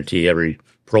 I guarantee every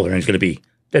parole hearing is going to be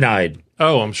denied.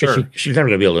 Oh, I'm sure. She's never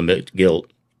going to be able to admit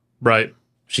guilt. Right.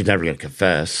 She's never going to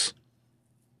confess.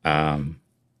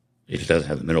 She just doesn't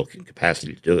have the mental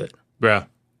capacity to do it. Yeah.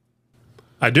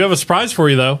 I do have a surprise for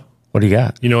you, though. What do you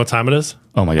got? You know what time it is?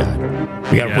 Oh my God.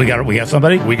 We got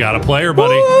somebody? We got a player,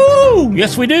 buddy. Woo!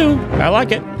 Yes, we do. I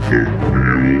like it.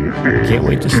 Can't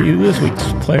wait to see who this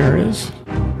week's player is.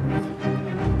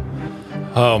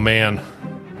 Oh, man.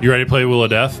 You ready to play Wheel of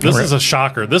Death? This is a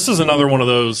shocker. This is another one of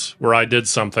those where I did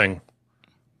something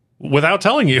without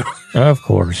telling you. Of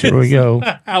course. Here we go.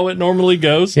 How it normally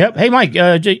goes. Yep. Hey, Mike,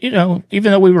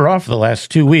 even though we were off for the last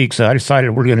 2 weeks, I decided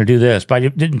we're going to do this, but I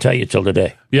didn't tell you till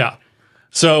today. Yeah.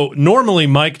 So normally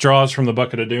Mike draws from the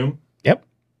Bucket of Doom. Yep.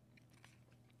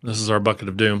 This is our Bucket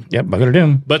of Doom. Yep, Bucket of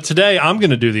Doom. But today I'm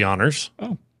going to do the honors.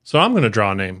 Oh. So I'm going to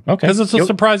draw a name. Okay. Because it's a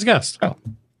surprise guest. Oh.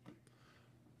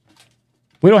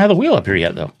 We don't have the wheel up here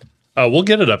yet, though. We'll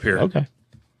get it up here. Okay.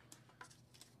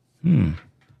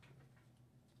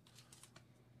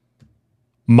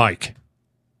 Mike.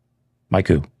 Mike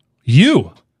who?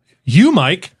 You,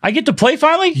 Mike. I get to play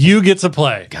finally? You get to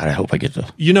play. God, I hope I get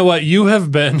to. You know what? You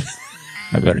have been...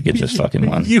 I better get this fucking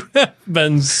one. You have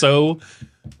been so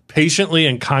patiently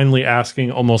and kindly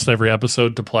asking almost every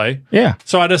episode to play. Yeah.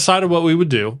 So I decided what we would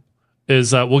do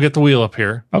is we'll get the wheel up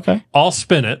here. Okay. I'll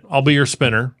spin it. I'll be your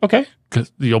spinner. Okay. Because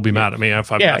you'll be mad at me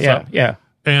if I mess up. Yeah.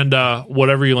 And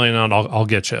whatever you land on, I'll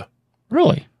get you.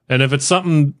 Really? And if it's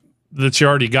something that you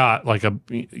already got, like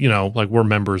like we're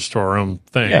members to our own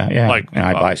thing. Yeah. Like, and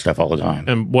I buy stuff all the time.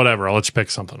 And whatever, I'll let you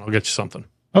pick something. I'll get you something.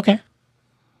 Okay.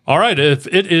 All right. If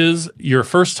it is your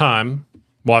first time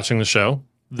watching the show,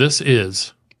 this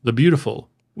is the beautiful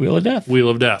Wheel of Death. Wheel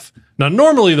of Death. Now,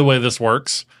 normally the way this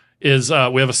works is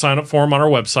we have a sign-up form on our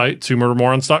website,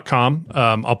 twomurdermorons.com.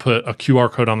 I'll put a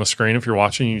QR code on the screen if you're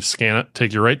watching. You scan it,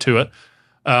 take you right to it.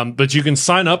 But you can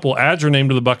sign up. We'll add your name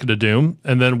to the Bucket of Doom,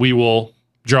 and then we will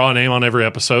draw a name on every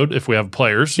episode if we have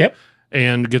players. Yep.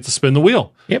 And get to spin the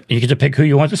wheel. Yep. You get to pick who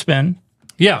you want to spin.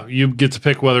 Yeah, you get to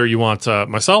pick whether you want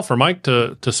myself or Mike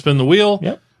to spin the wheel.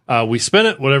 Yep. We spin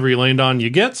it, whatever you land on, you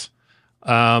get.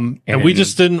 And we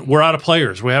just didn't, we're out of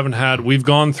players. We've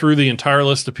gone through the entire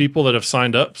list of people that have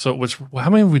signed up. So, how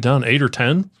many have we done? 8 or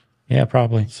 10? Yeah,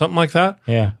 probably. Something like that.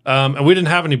 Yeah. And we didn't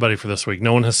have anybody for this week.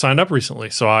 No one has signed up recently.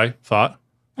 So I thought,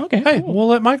 okay, hey, cool. we'll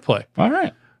let Mike play. All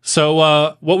right.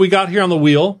 So what we got here on the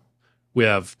wheel, we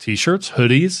have t-shirts,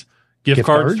 hoodies, gift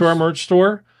cards to our merch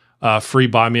store, free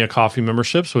Buy Me a Coffee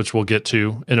memberships, which we'll get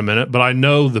to in a minute. But I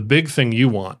know the big thing you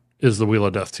want is the Wheel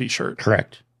of Death t-shirt.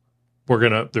 Correct.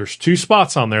 There's 2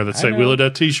 spots on there that say Wheel of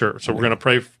Death t-shirt. So we're going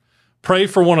to pray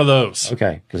for one of those.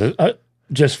 Okay. Because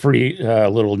just free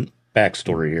little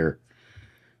backstory here.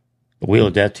 The Wheel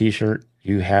of Death t-shirt,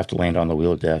 you have to land on the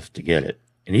Wheel of Death to get it.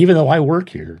 And even though I work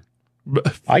here,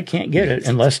 I can't get it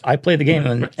unless I play the game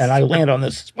and I land on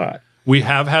this spot. We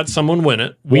have had someone win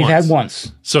it. We've had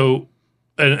once. So,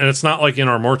 and it's not like in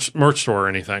our merch store or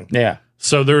anything. Yeah.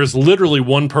 So there is literally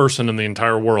one person in the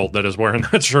entire world that is wearing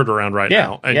that shirt around right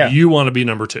now. And you want to be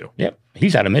number 2. Yep.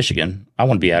 He's out of Michigan. I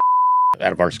want to be out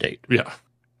of our state. Yeah.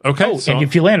 Okay. Oh, and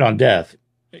if you land on death,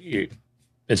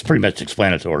 it's pretty much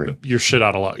explanatory. You're shit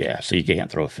out of luck. Yeah. So you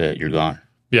can't throw a fit. You're gone.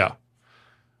 Yeah.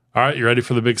 All right, you ready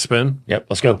for the big spin? Yep,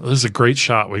 let's go. This is a great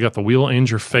shot. We got the wheel aimed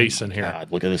your face in here. God,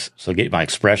 look at this. So get my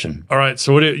expression. All right,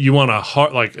 so you want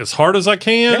as hard as I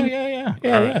can?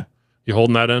 Yeah. You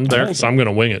holding that end there? Because I'm going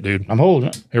to wing it, dude. I'm holding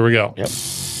it. Here we go. Yep.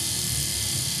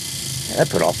 That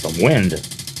put off some wind.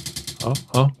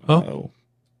 Oh.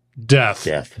 Death.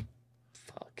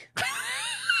 Fuck.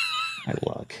 My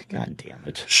luck. God damn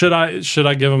it. Should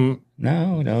I give him?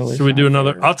 No. Should we do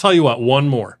another? Fair. I'll tell you what. One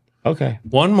more. Okay.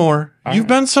 One more. All You've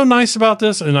right. been so nice about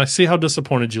this, and I see how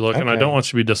disappointed you look, and I don't want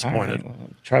you to be disappointed. All right, well,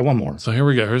 try one more. So here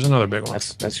we go. Here's another big one.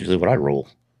 That's usually what I roll.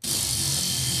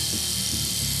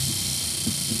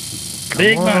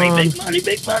 Big money.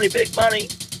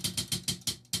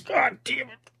 God damn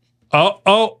it.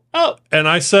 Oh. And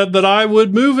I said that I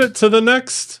would move it to the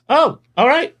next Oh, all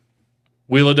right.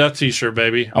 Wheel of Death t-shirt,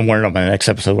 baby. I'm wearing it on my next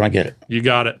episode when I get it. You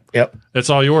got it. Yep. It's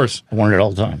all yours. I wear it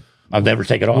all the time. I've never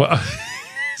taken it off. Well,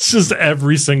 it's just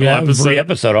every single episode. Every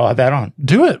episode, I'll have that on.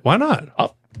 Do it. Why not?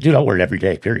 I'll wear it every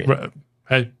day, period.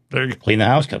 Hey, there you go. Clean the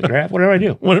house, cut the grass, whatever I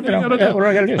do. Whatever you gotta do. What do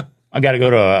I got to do? I got to go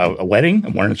to a wedding.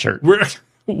 I'm wearing a shirt.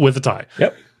 With a tie.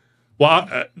 Yep.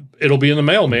 Well, it'll be in the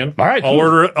mail, man. All right, I'll cool.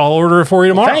 order it for you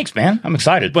tomorrow. Thanks, man. I'm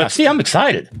excited. But I'm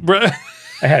excited. I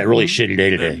had a really shitty day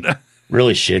today.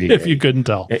 Really shitty day. If you couldn't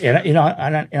tell. And you know,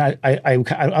 I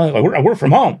work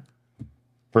from home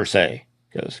per se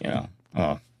because I'm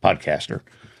a podcaster.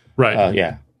 Right.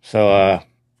 Yeah. So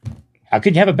how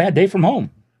could you have a bad day from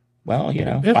home? Well, I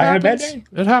had a bad day.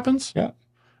 It happens. Yeah.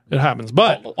 It happens.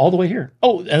 But all the way here.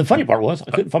 Oh, and the funny part was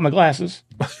I couldn't find my glasses.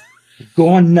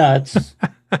 Going nuts.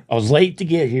 I was late to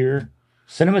get here.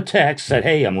 Sent him a text, said,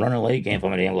 hey, I'm running late, can't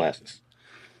find my damn glasses.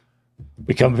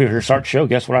 We come over here to start the show.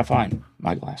 Guess what I find?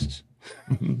 My glasses.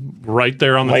 Right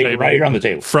there on the table. Right here on the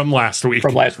table. From last week.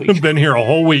 I've been here a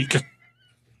whole week.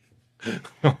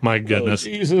 Oh, my goodness. Oh,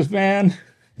 Jesus, man.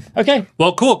 Okay.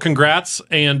 Well, cool. Congrats.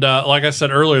 And like I said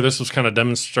earlier, this was kind of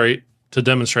demonstrate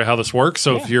how this works.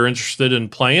 So if you're interested in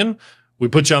playing, we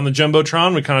put you on the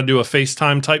Jumbotron. We kind of do a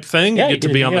FaceTime type thing. Yeah, you get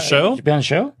to be on the show. Be on the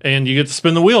show. And you get to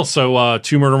spin the wheel. So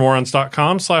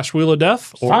 2murdermorons.com/wheel of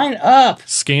death. Sign up.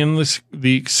 Scan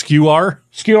the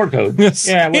QR code.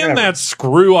 Scan that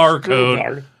screw R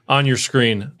code on your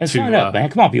screen. And sign up, man.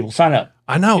 Come on, people. Sign up.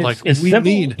 I know. It's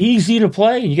simple, easy to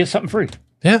play, and you get something free.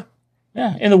 Yeah.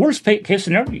 Yeah. In the worst case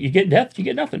scenario, you get death, you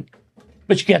get nothing.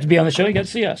 But you get to be on the show. You get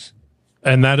to see us.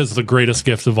 And that is the greatest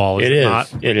gift of all, is it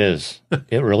not? It is.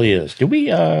 It really is. Do we,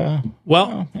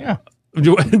 well, yeah.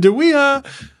 Do we, well,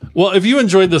 if you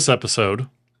enjoyed this episode.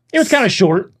 It was kind of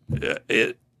short.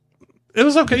 It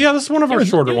was okay. Yeah, this is one of our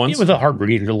shorter ones. It was a hard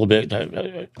read a little bit.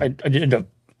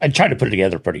 I tried to put it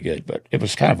together pretty good, but it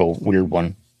was kind of a weird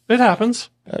one. It happens.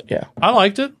 Yeah. I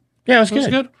liked it. Yeah, it was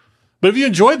good. But if you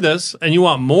enjoyed this and you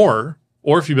want more,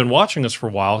 or if you've been watching us for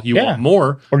a while, you want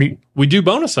more, we do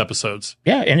bonus episodes.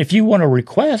 Yeah, and if you want to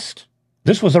request,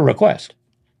 this was a request.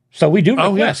 So we do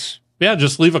requests. Yes. Yeah,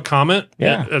 just leave a comment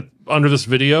under this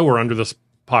video or under this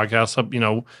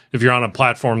podcast. If you're on a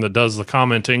platform that does the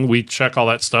commenting, we check all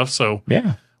that stuff. So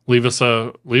leave us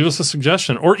a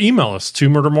suggestion or email us to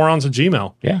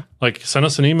murdermorons@gmail.com. Yeah. Send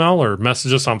us an email or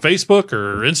message us on Facebook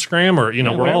or Instagram or,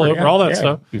 we're all over all that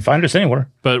stuff. You find us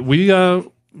anywhere. But we,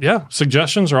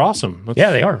 suggestions are awesome.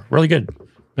 They are really good.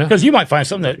 Because you might find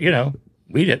something that,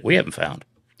 we haven't found.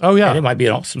 Oh, yeah. And it might be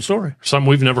an awesome story. Something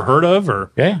we've never heard of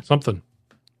or something.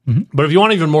 Mm-hmm. But if you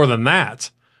want even more than that,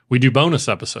 we do bonus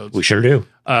episodes. We sure do.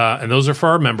 And those are for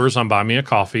our members on Buy Me a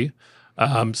Coffee.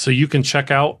 So you can check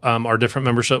out our different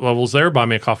membership levels there,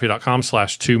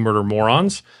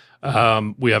 buymeacoffee.com/2murdermorons.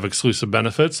 We have exclusive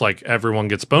benefits, like everyone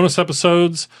gets bonus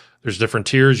episodes. There's different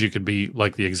tiers. You could be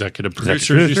like the executive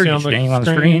producers you see on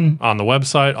the screen, on the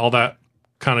website, all that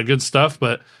kind of good stuff.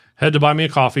 But head to Buy Me a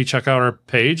Coffee, check out our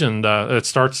page, and it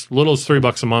starts little as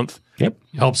 $3 a month. Yep.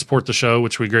 You help support the show,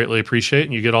 which we greatly appreciate,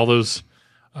 and you get all those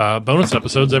bonus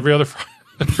episodes every other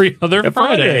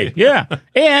Friday. Yeah.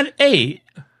 And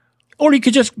or you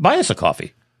could just buy us a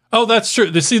coffee. Oh, that's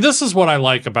true. See, this is what I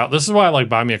like this is why I like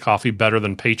Buy Me a Coffee better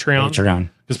than Patreon.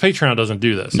 Because Patreon doesn't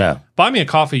do this. No. Buy Me a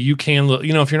Coffee, you can,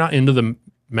 if you're not into the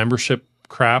membership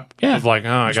crap, of like,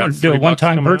 I got to do a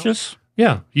one-time purchase.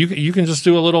 Yeah, you can just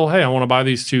do a little, hey, I want to buy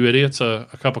these two idiots a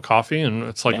cup of coffee, and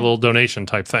it's like a little donation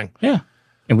type thing. Yeah,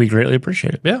 and we greatly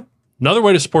appreciate it. Yeah. Another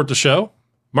way to support the show,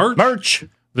 merch.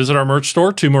 Visit our merch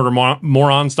store,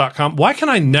 2murdermorons.com. Why can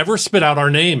I never spit out our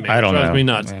name, man? I don't know. It drives me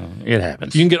nuts. Yeah, it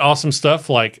happens. You can get awesome stuff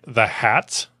like the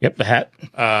hat. Yep, the hat.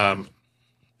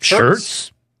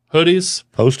 Shirts, hoodies,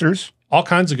 posters, all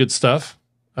kinds of good stuff.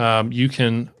 You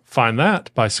can find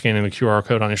that by scanning the QR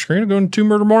code on your screen or going to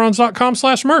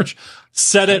 2murdermorons.com/merch.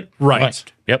 Said it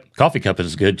right. Yep. Coffee cup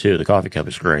is good, too. The coffee cup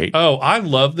is great. Oh, I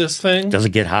love this thing.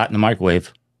 Doesn't get hot in the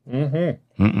microwave.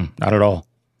 Mm-hmm. Not at all.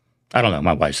 I don't know.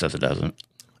 My wife says it doesn't.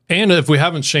 And if we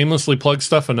haven't shamelessly plugged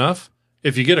stuff enough,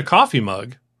 if you get a coffee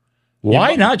mug,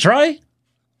 why not try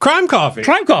Crime Coffee?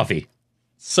 Crime Coffee.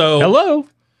 So, hello.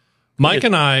 Mike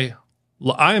and I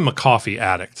am a coffee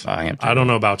addict. I am too. I don't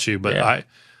know about you, but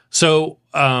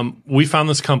we found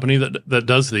this company that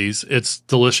does these. It's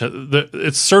delicious.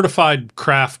 It's certified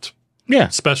craft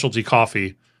specialty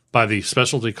coffee by the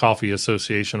Specialty Coffee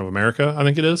Association of America, I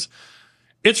think it is.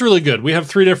 It's really good. We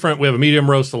have we have a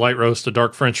medium roast, a light roast, a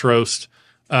dark French roast.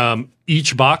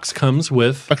 Each box comes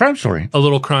with a crime story, a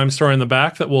little crime story in the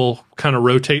back that we'll kind of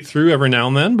rotate through every now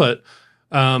and then. But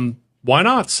why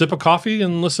not sip a coffee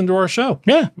and listen to our show?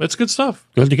 Yeah, it's good stuff.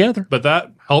 Goes together. But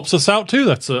that helps us out too.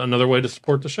 That's another way to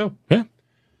support the show. Yeah.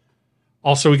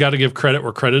 Also, we got to give credit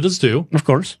where credit is due. Of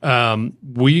course.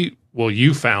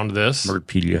 You found this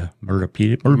Murderpedia,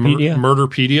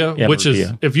 yeah, which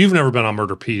is, if you've never been on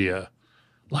Murderpedia,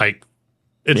 like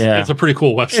it's a pretty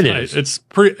cool website. It's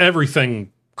pretty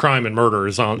everything. Crime and murder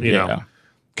is on, kind of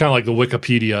like the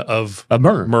Wikipedia of a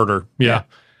murder. Yeah.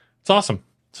 It's awesome.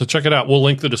 So check it out. We'll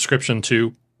link the description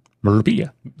to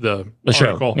Murderpedia, the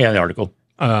article. Show. Yeah, the article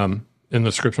in the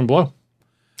description below.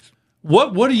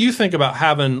 What do you think about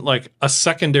having like a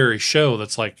secondary show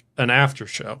that's like an after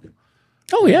show?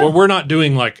 Oh yeah, where we're not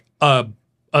doing like a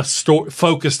story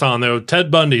focused on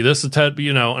Ted Bundy. This is Ted,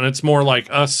 and it's more like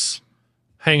us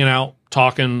hanging out,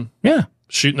 talking,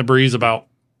 shooting the breeze about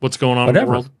what's going on in the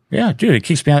world. Yeah, dude, it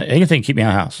keeps me out. Anything keep me out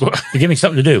of the house. You give me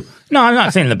something to do. No, I'm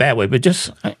not saying in the bad way, but just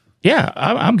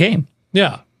I'm game.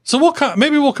 Yeah. So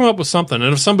maybe we'll come up with something,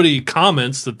 and if somebody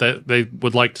comments that they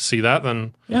would like to see that,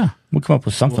 then we'll come up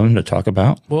with something to talk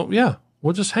about. Well,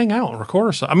 we'll just hang out and record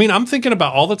ourselves. I mean, I'm thinking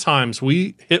about all the times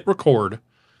we hit record,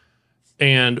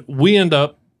 and we end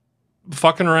up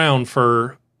fucking around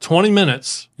for 20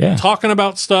 minutes, talking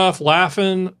about stuff,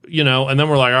 laughing, and then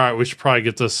we're like, all right, we should probably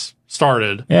get this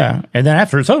started. Yeah. And then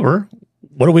after it's over,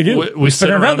 what do? We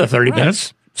spend another 30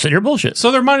 minutes sitting here bullshit.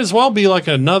 So there might as well be like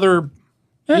another,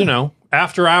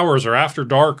 after hours or after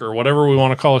dark or whatever we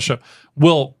want to call a show.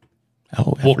 We'll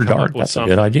come dark. up with That's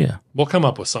something. A good idea. We'll come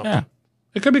up with something. Yeah.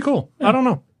 It could be cool. I don't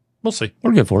know. We'll see.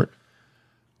 We're good for it.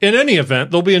 In any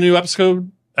event, there'll be a new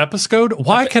episode.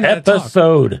 Why can I talk?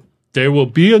 Episode. There will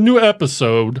be a new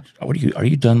episode. What are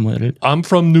you done with it? I'm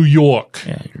from New York.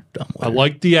 Yeah, you're done with it. I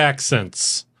like the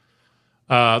accents.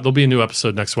 There'll be a new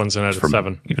episode next Wednesday night at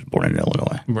 7. He was born in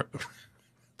Illinois.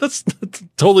 That's a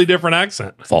totally different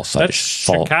accent. False side. That's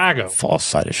Chicago. False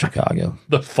side of Chicago.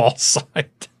 The false side.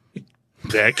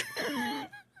 Dick.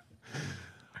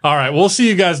 All right. We'll see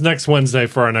you guys next Wednesday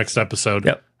for our next episode.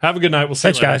 Yep. Have a good night. We'll see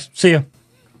you later. Thanks, guys. See ya.